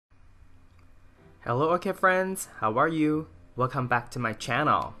Hello Orchid friends, how are you? Welcome back to my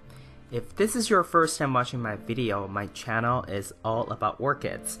channel. If this is your first time watching my video, my channel is all about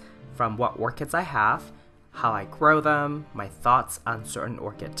orchids. From what orchids I have, how I grow them, my thoughts on certain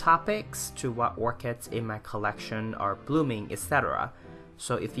orchid topics, to what orchids in my collection are blooming, etc.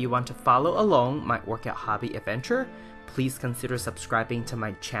 So if you want to follow along my orchid hobby adventure, please consider subscribing to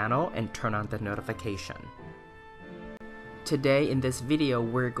my channel and turn on the notification. Today in this video,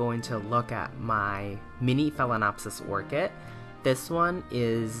 we're going to look at my mini Phalaenopsis orchid. This one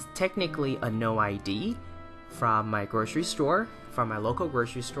is technically a no ID from my grocery store, from my local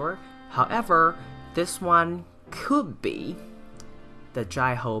grocery store. However, this one could be the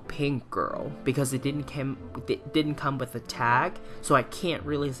Jaiho pink girl because it didn't come with a tag, so I can't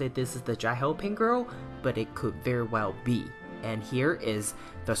really say this is the Jaiho pink girl, but it could very well be. And here is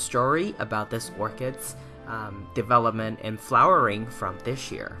the story about this orchid's development and flowering from this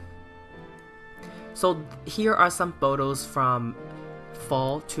year. So here are some photos from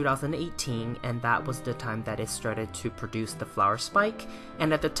fall 2018, and that was the time that it started to produce the flower spike.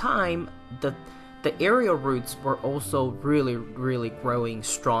 And at the time, the aerial roots were also really growing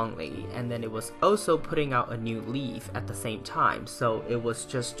strongly, and then it was also putting out a new leaf at the same time. So it was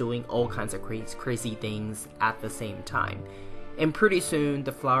just doing all kinds of crazy things at the same time. And pretty soon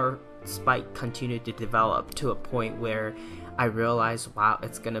the flower spike continued to develop to a point where I realized, wow,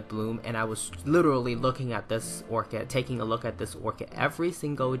 it's gonna bloom. And I was literally looking at this orchid, taking a look at this orchid every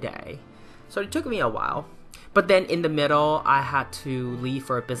single day. So it took me a while, but then in the middle I had to leave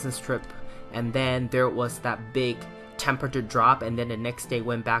for a business trip, and then there was that big temperature drop, and then the next day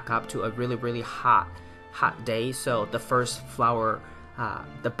went back up to a really hot day. So the first flower,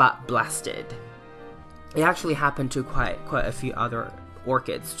 the bud blasted. It actually happened to quite a few other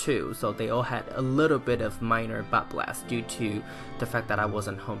orchids too, so they all had a little bit of minor bud blast due to the fact that I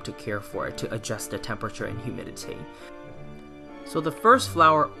wasn't home to care for it, to adjust the temperature and humidity. So the first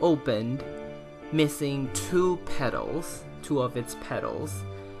flower opened missing two of its petals.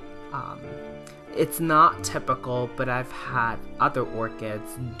 It's not typical, but I've had other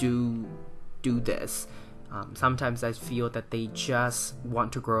orchids do this. Sometimes I feel that they just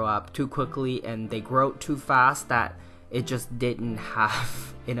want to grow up too quickly, and they grow too fast that it just didn't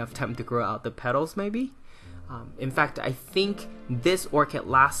have enough time to grow out the petals maybe. In fact, I think this orchid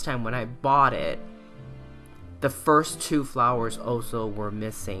last time when I bought it, the first two flowers also were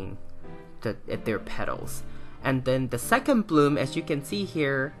missing their petals. And then the second bloom, as you can see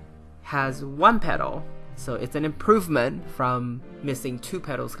here, has one petal. So it's an improvement from missing two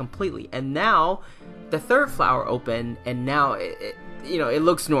petals completely. And now the third flower opened, and now it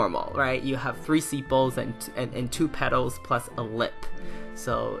looks normal, right? You have three sepals and two petals plus a lip.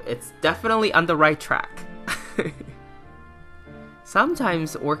 So it's definitely on the right track.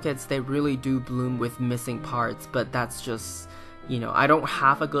 Sometimes orchids, they really do bloom with missing parts, but that's just, I don't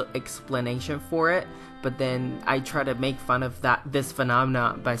have a good explanation for it. But then I try to make fun of this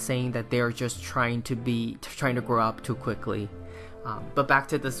phenomena by saying that they're just trying to grow up too quickly. But back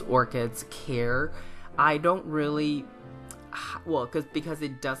to this orchid's care, I don't really, because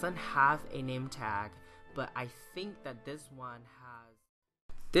it doesn't have a name tag, but I think that this one has.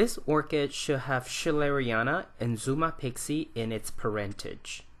 This orchid should have Schilleriana and Zuma Pixie in its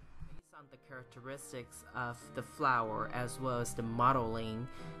parentage. Based on the characteristics of the flower as well as the modeling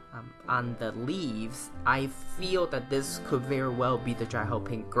on the leaves, I feel that this could very well be the Jaiho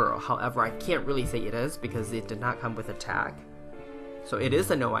pink girl. However, I can't really say it is because it did not come with a tag. So it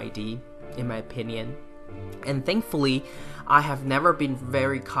is a no ID, in my opinion. And thankfully, I have never been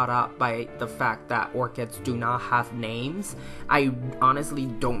very caught up by the fact that orchids do not have names. I honestly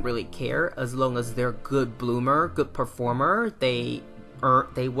don't really care. As long as they're good bloomer, good performer, they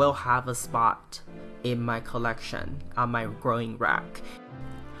will have a spot in my collection, on my growing rack.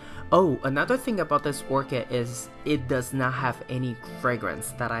 Oh, another thing about this orchid is it does not have any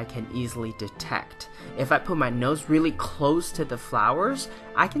fragrance that I can easily detect. If I put my nose really close to the flowers,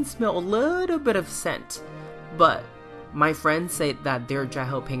 I can smell a little bit of scent. But my friends say that their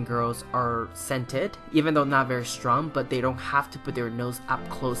Jaiho pink girls are scented, even though not very strong, but they don't have to put their nose up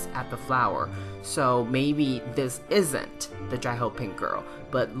close at the flower. So maybe this isn't the Jaiho pink girl,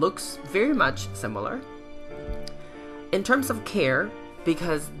 but looks very much similar. In terms of care,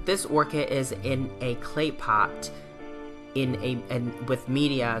 because this orchid is in a clay pot with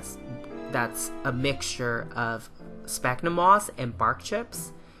media that's a mixture of sphagnum moss and bark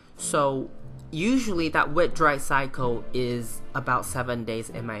chips, so usually that wet dry cycle is about 7 days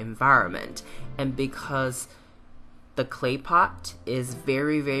in my environment. And because the clay pot is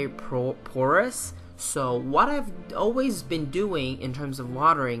very porous, So what I've always been doing in terms of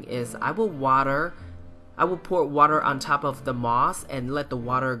watering is I will pour water on top of the moss and let the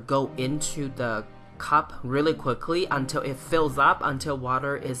water go into the cup really quickly until it fills up, until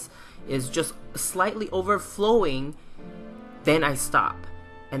water is just slightly overflowing. Then I stop,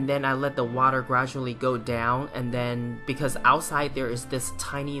 and then I let the water gradually go down. And then because outside there is this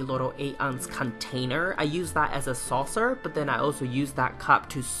tiny little 8-ounce container, I use that as a saucer, but then I also use that cup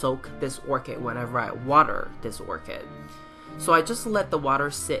to soak this orchid whenever I water this orchid. So I just let the water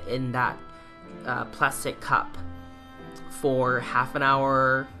sit in that plastic cup for half an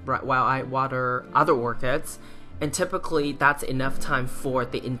hour while I water other orchids, and typically that's enough time for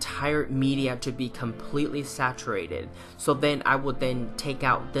the entire media to be completely saturated. So then I would then take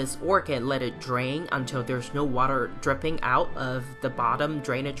out this orchid, let it drain until there's no water dripping out of the bottom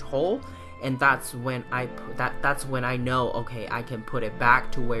drainage hole, and that's when I know, okay, I can put it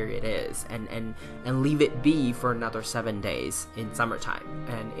back to where it is and leave it be for another 7 days in summertime,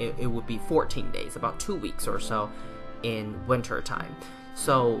 and it would be 14 days, about 2 weeks or so in winter time.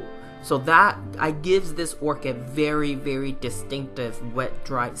 So that gives this orchid very, very distinctive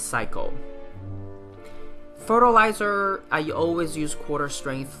wet-dry cycle. Fertilizer, I always use quarter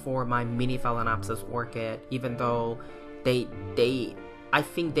strength for my mini Phalaenopsis orchid, even though I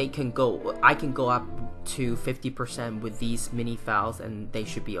think I can go up to 50% with these mini phals, and they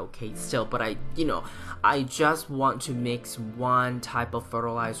should be okay still. But I just want to mix one type of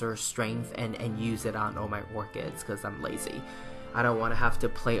fertilizer strength and use it on all my orchids because I'm lazy. I don't want to have to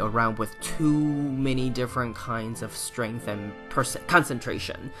play around with too many different kinds of strength and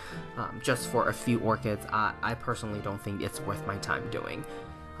concentration just for a few orchids. I personally don't think it's worth my time doing.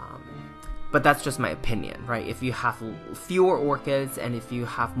 But that's just my opinion, right? If you have fewer orchids and if you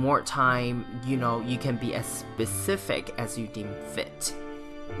have more time, you can be as specific as you deem fit.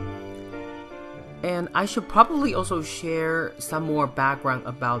 And I should probably also share some more background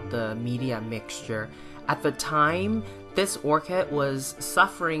about the media mixture. At the time, this orchid was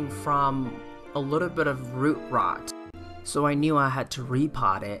suffering from a little bit of root rot. So I knew I had to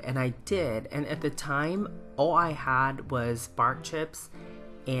repot it, and I did. And at the time, all I had was bark chips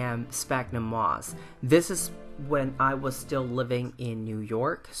and sphagnum moss. This is when I was still living in New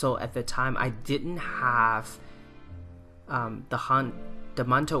York. So at the time, I didn't have the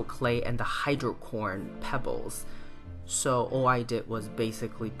manto clay and the hydrocorn pebbles. So all I did was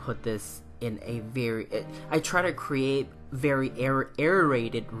basically put this in a I try to create very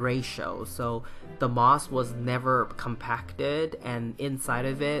aerated ratio. So the moss was never compacted, and inside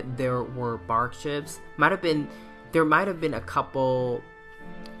of it there were bark chips. There might have been a couple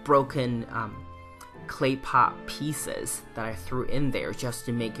broken clay pot pieces that I threw in there just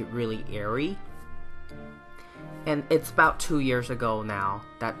to make it really airy. And it's about 2 years ago now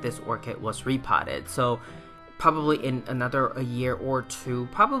that this orchid was repotted. So probably in a year or two,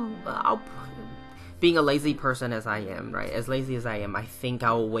 being a lazy person as I am, right? As lazy as I am, I think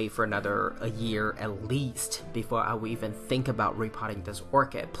I will wait for a year at least before I will even think about repotting this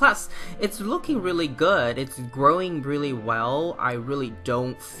orchid. Plus, it's looking really good. It's growing really well. I really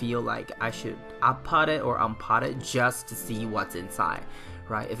don't feel like I should up-pot it or unpot it just to see what's inside,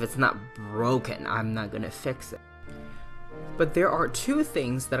 right? If it's not broken, I'm not gonna fix it. But there are two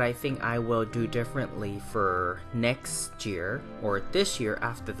things that I think I will do differently for next year or this year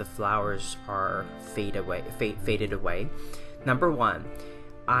after the flowers are faded away. Number one,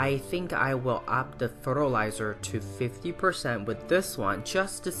 I think I will up the fertilizer to 50% with this one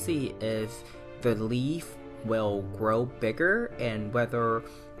just to see if the leaf will grow bigger and whether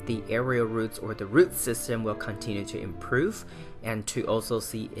the aerial roots or the root system will continue to improve, and to also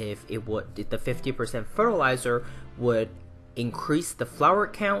see if the 50% fertilizer would increase the flower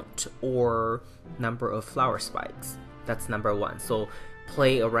count or number of flower spikes. That's number one. So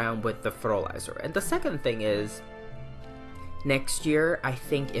play around with the fertilizer. And the second thing is, next year, I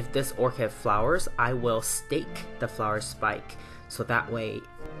think if this orchid flowers, I will stake the flower spike. So that way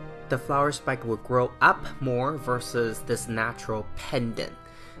the flower spike will grow up more versus this natural pendant.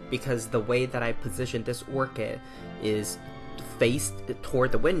 Because the way that I position this orchid is faced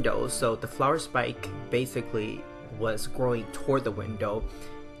toward the window. So the flower spike basically was growing toward the window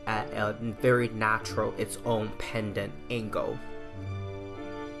at a very natural, its own pendant angle.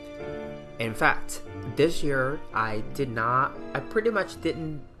 In fact, this year I pretty much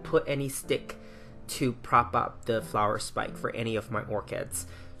didn't put any stick to prop up the flower spike for any of my orchids.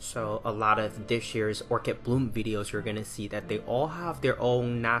 So a lot of this year's orchid bloom videos, you're gonna see that they all have their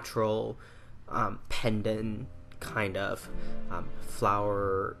own natural pendant kind of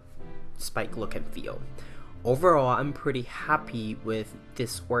flower spike look and feel. Overall, I'm pretty happy with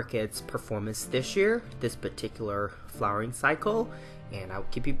this orchid's performance this year, this particular flowering cycle, and I'll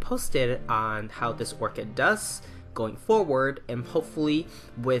keep you posted on how this orchid does going forward, and hopefully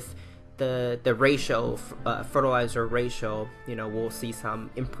with the ratio, fertilizer ratio, we'll see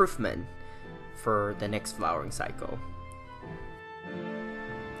some improvement for the next flowering cycle.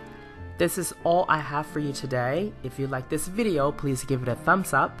 This is all I have for you today. If you like this video, please give it a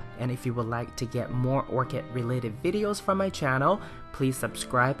thumbs up. And if you would like to get more orchid related videos from my channel, please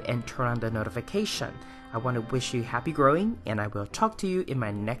subscribe and turn on the notification. I want to wish you happy growing, and I will talk to you in my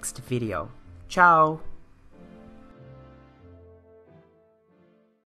next video. Ciao!